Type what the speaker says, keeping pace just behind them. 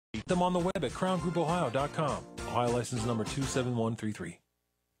Them on the web at crowngroupohio.com. Ohio license number 27133.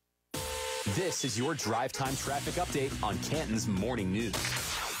 This is your drive time traffic update on Canton's Morning News.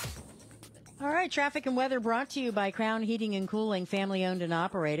 All right, traffic and weather brought to you by Crown Heating and Cooling, family owned and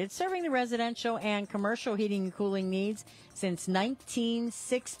operated, serving the residential and commercial heating and cooling needs since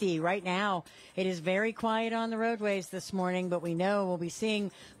 1960. Right now, it is very quiet on the roadways this morning, but we know we'll be seeing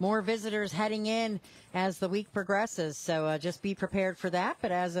more visitors heading in as the week progresses. So just be prepared for that.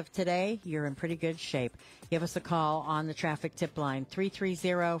 But as of today, you're in pretty good shape. Give us a call on the traffic tip line,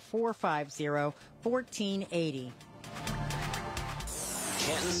 330-450-1480.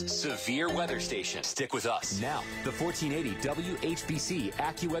 Canton's severe weather station. Stick with us. Now, the 1480 WHBC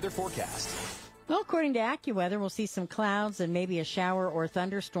AccuWeather forecast. Well, according to AccuWeather, we'll see some clouds and maybe a shower or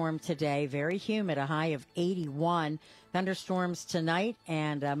thunderstorm today. Very humid, a high of 81. Thunderstorms tonight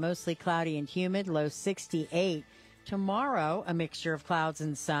and mostly cloudy and humid, low 68. Tomorrow, a mixture of clouds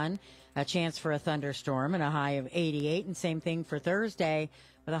and sun, a chance for a thunderstorm and a high of 88. And same thing for Thursday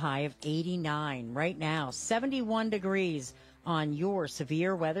with a high of 89. Right now, 71 degrees on your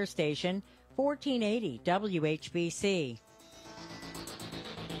severe weather station, 1480 WHBC.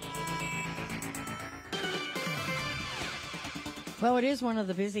 Well, it is one of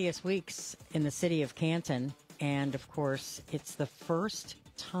the busiest weeks in the city of Canton. And, of course, it's the first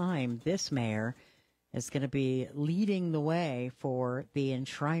time this mayor is going to be leading the way for the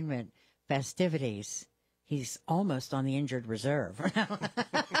enshrinement festivities. He's almost on the injured reserve.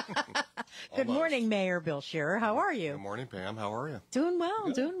 Good morning, Mayor Bill Sherer. How are you? Good morning, Pam. How are you? Doing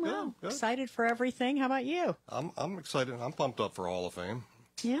well, doing well. Good. Excited for everything. How about you? I'm excited. I'm pumped up for Hall of Fame.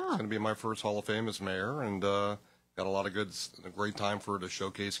 Yeah. It's going to be my first Hall of Fame as mayor, and got a lot of a great time for to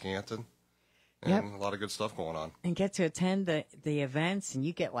showcase Canton, and a lot of good stuff going on. And get to attend the events, and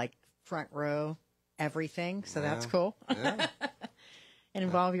you get like front row everything, so that's cool. Yeah. And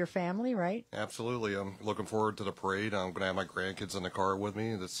involve your family, right? Absolutely. I'm looking forward to the parade. I'm going to have my grandkids in the car with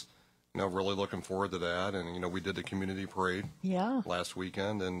me. That's, really looking forward to that. And, we did the community parade last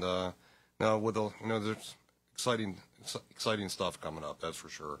weekend. And, there's exciting stuff coming up, that's for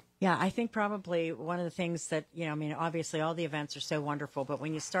sure. Yeah, I think probably one of the things that, obviously all the events are so wonderful, but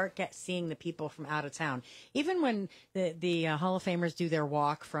when you start seeing the people from out of town, even when the Hall of Famers do their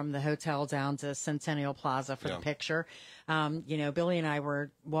walk from the hotel down to Centennial Plaza for the picture, Billy and I were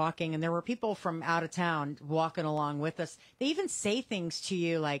walking, and there were people from out of town walking along with us. They even say things to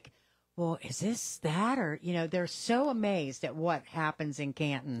you like, well, is this that? Or, they're so amazed at what happens in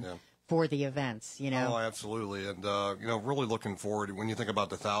Canton. Yeah. For the events, Oh, absolutely. And, really looking forward when you think about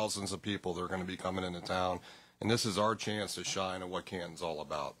the thousands of people that are going to be coming into town. And this is our chance to shine at what Canton's all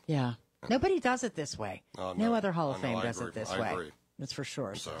about. Yeah. Nobody does it this way. No other Hall of Fame does it this way. I agree. That's for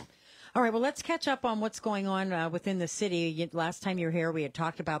sure. So. All right. Well, let's catch up on what's going on within the city. Last time you were here, we had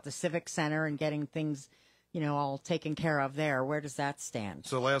talked about the Civic Center and getting things all taken care of there. Where does that stand?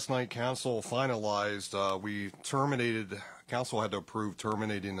 So last night, council finalized, council had to approve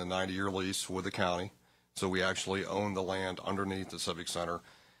terminating the 90-year lease with the county. So we actually own the land underneath the Civic Center.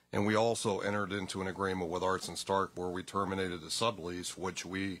 And we also entered into an agreement with Arts and Stark where we terminated the sublease, which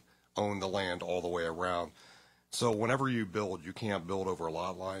we own the land all the way around. So whenever you build, you can't build over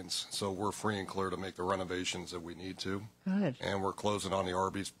lot lines. So we're free and clear to make the renovations that we need to. Good. And we're closing on the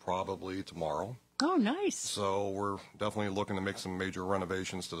Arby's probably tomorrow. Oh, nice. So we're definitely looking to make some major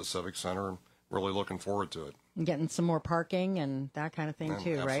renovations to the Civic Center and really looking forward to it. And getting some more parking and that kind of thing,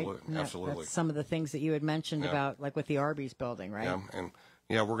 too, right? Absolutely. That's some of the things that you had mentioned about, like with the Arby's building, right? Yeah, and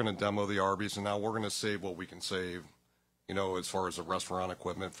we're going to demo the Arby's, and now we're going to save what we can save, as far as the restaurant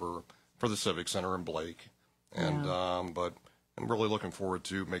equipment for the Civic Center in Blake. And but I'm really looking forward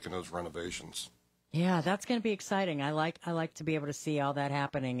to making those renovations. Yeah, that's going to be exciting. I like to be able to see all that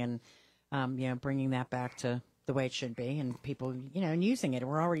happening and bringing that back to the way it should be and people, and using it.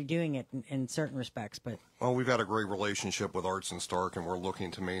 We're already doing it in certain respects, but. Well, we've had a great relationship with Arts and Stark, and we're looking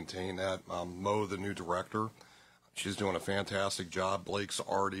to maintain that. Mo, the new director, she's doing a fantastic job. Blake's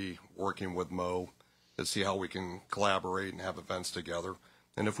already working with Mo to see how we can collaborate and have events together.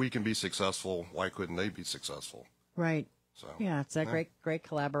 And if we can be successful, why couldn't they be successful? Right. So. Yeah, it's a great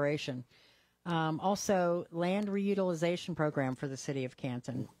collaboration. Also, land reutilization program for the city of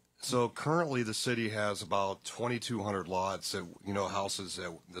Canton. So currently the city has about 2,200 lots that, houses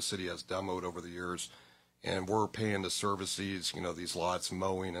that the city has demoed over the years. And we're paying to service these lots,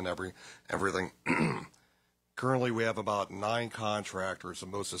 mowing and everything. Currently we have about 9 contractors that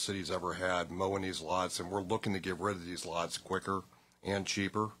most of the city's ever had mowing these lots. And we're looking to get rid of these lots quicker and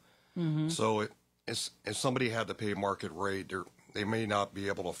cheaper. Mm-hmm. So if somebody had to pay market rate, they may not be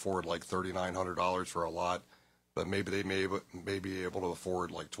able to afford like $3,900 for a lot. but maybe they may be able to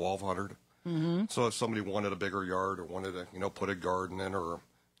afford like 1,200. Mm-hmm. So if somebody wanted a bigger yard or wanted to, put a garden in or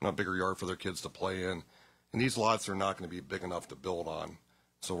a bigger yard for their kids to play in, and these lots are not going to be big enough to build on.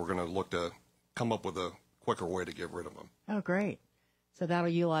 So we're going to look to come up with a quicker way to get rid of them. Oh, great. So that'll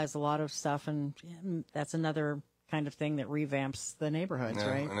utilize a lot of stuff, and that's another kind of thing that revamps the neighborhoods,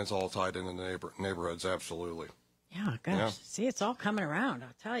 right? And it's all tied into the neighborhoods, absolutely. Yeah, gosh. Yeah. See, it's all coming around, I'll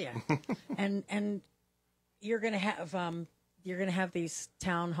tell you. and you're going to have these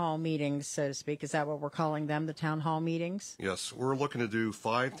town hall meetings, so to speak. Is that what we're calling them, the town hall meetings? Yes, we're looking to do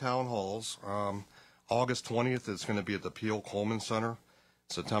 5 town halls. August 20th is going to be at the Peel Coleman Center.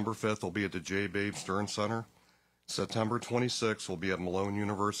 September 5th will be at the J. Babe Stern Center. September 26th will be at Malone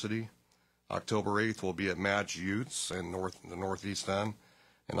University. October 8th will be at Madge Utes in the Northeast End.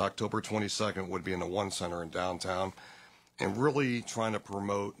 And October 22nd would be in the One Center in downtown. And really trying to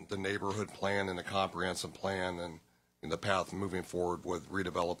promote the neighborhood plan and the comprehensive plan and the path moving forward with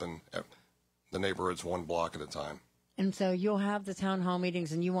redeveloping the neighborhoods one block at a time. And so you'll have the town hall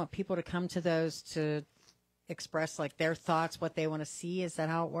meetings, and you want people to come to those to express like their thoughts, what they want to see. Is that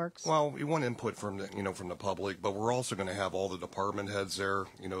how it works? Well, we want input from the public, but we're also going to have all the department heads there,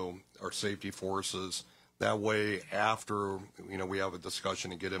 our safety forces. That way, after we have a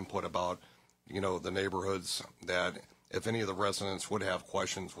discussion and get input about the neighborhoods, that if any of the residents would have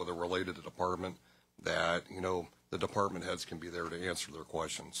questions whether related to the department, that the department heads can be there to answer their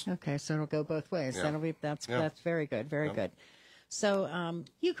questions. Okay, so it'll go both ways. Yeah. That's very good, very good. So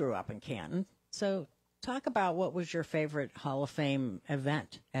you grew up in Canton, so talk about what was your favorite Hall of Fame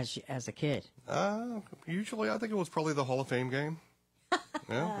event as a kid. Usually, I think it was probably the Hall of Fame game.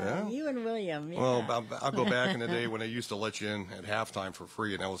 Yeah. You and William. Yeah. Well, I'll go back in the day when they used to let you in at halftime for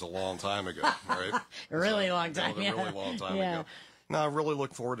free, and that was a long time ago, right? Really long time ago. No, I really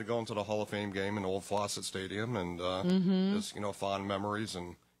look forward to going to the Hall of Fame game in Old Fawcett Stadium, and just fond memories,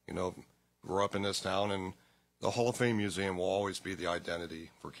 and grew up in this town, and the Hall of Fame Museum will always be the identity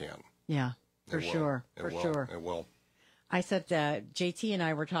for Canton. Yeah, for sure. It will. I said JT and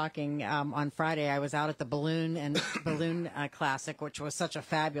I were talking on Friday. I was out at the Balloon Classic, which was such a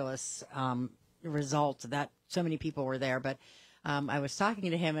fabulous result that so many people were there. But I was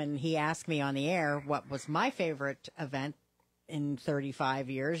talking to him, and he asked me on the air what was my favorite event in 35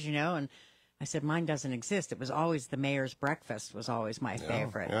 years, and I said mine doesn't exist. It was always the mayor's breakfast was always my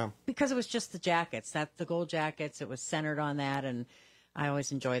favorite because it was just the jackets, the gold jackets. It was centered on that, and I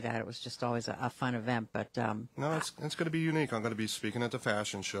always enjoy that. It was just always a fun event. But no, it's going to be unique. I'm going to be speaking at the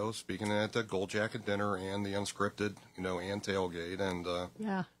fashion show, speaking at the Gold Jacket Dinner and the Unscripted, and tailgate,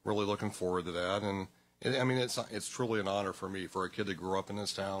 and really looking forward to that. And it's truly an honor for me, for a kid that grew up in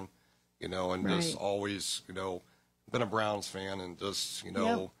this town, and just always, been a Browns fan, and just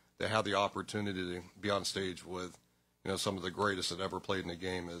to have the opportunity to be on stage with, some of the greatest that ever played in the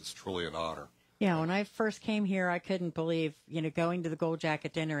game is truly an honor. Yeah, when I first came here, I couldn't believe, going to the Gold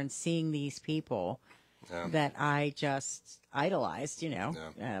Jacket Dinner and seeing these people that I just idolized,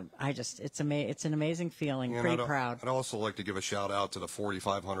 it's an amazing feeling, pretty proud. I'd also like to give a shout out to the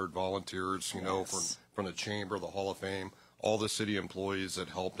 4,500 volunteers, from the Chamber, the Hall of Fame, all the city employees that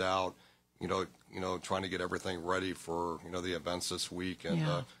helped out, trying to get everything ready for, the events this week,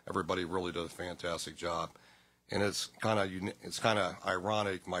 and everybody really did a fantastic job. And it's kind of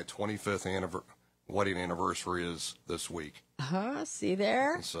ironic. My 25th wedding anniversary is this week. See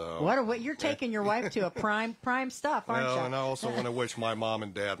there? So what you're taking your wife to a prime stuff, aren't you? And I also want to wish my mom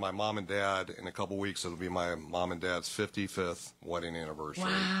and dad in a couple weeks, it'll be my mom and dad's 55th wedding anniversary.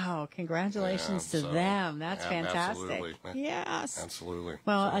 Wow, congratulations to them. That's fantastic. Absolutely. Yes. Absolutely.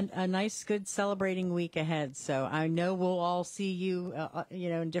 Well, a nice, good celebrating week ahead. So I know we'll all see you,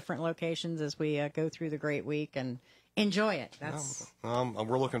 in different locations as we go through the great week and enjoy it.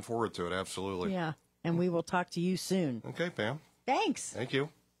 We're looking forward to it. Absolutely. Yeah. And we will talk to you soon. Okay, Pam. Thanks. Thank you.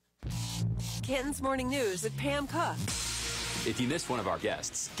 Canton's Morning News with Pam Cook. If you missed one of our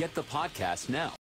guests, get the podcast now.